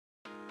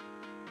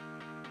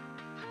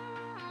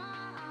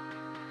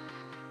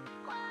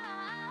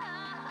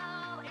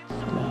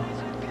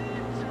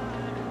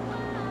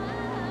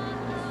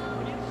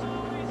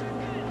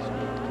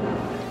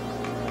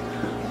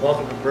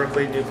Welcome to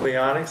Berkeley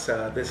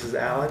Nucleonics. This is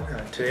Alan.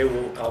 Today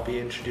I'll be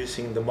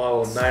introducing the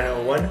model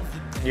 901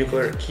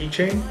 NukAlert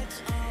Keychain.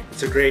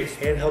 It's a great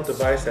handheld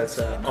device that's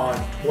on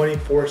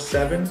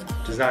 24/7,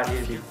 does not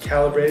need to be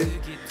calibrated.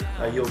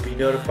 You'll be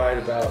notified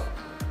about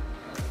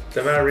the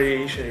amount of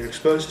radiation you're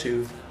exposed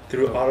to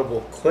through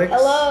audible clicks.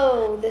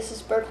 Hello, this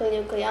is Berkeley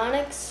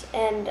Nucleonics,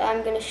 and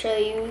I'm going to show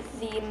you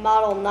the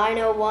model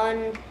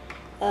 901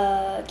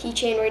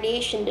 Keychain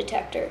radiation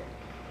detector.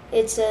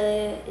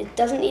 It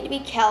doesn't need to be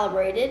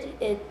calibrated.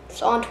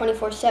 It's on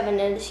 24/7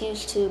 and it's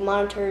used to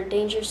monitor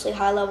dangerously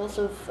high levels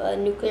of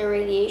nuclear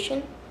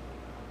radiation.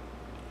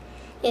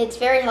 It's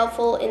very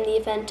helpful in the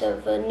event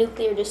of a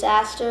nuclear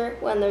disaster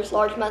when there's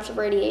large amounts of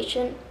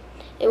radiation.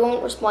 It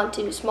won't respond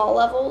to small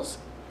levels,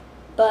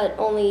 but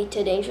only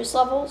to dangerous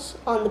levels.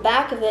 On the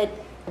back of it,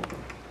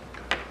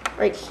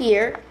 right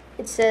here,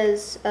 it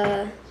says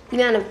the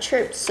amount of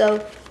chirps.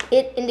 So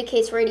it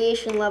indicates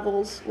radiation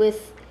levels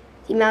with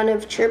the amount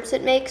of chirps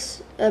it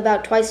makes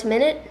about twice a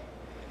minute.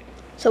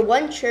 So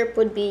one chirp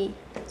would be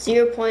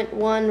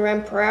 0.1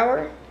 rem per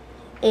hour,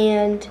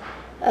 and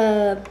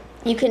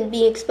you can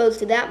be exposed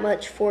to that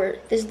much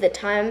this is the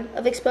time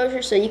of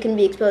exposure, so you can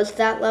be exposed to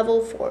that level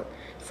for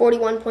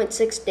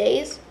 41.6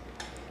 days.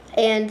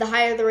 And the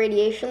higher the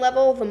radiation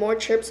level, the more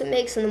chirps it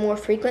makes and the more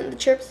frequent the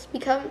chirps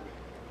become.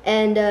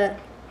 And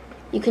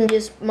you can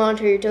just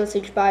monitor your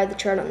dosage by the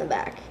chart on the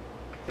back.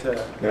 To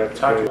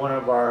talk to one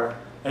of our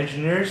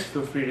engineers,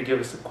 feel free to give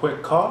us a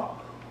quick call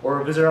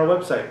or visit our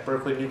website,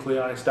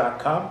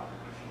 berkeleynucleonics.com.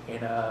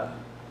 And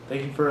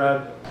thank you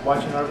for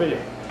watching our video.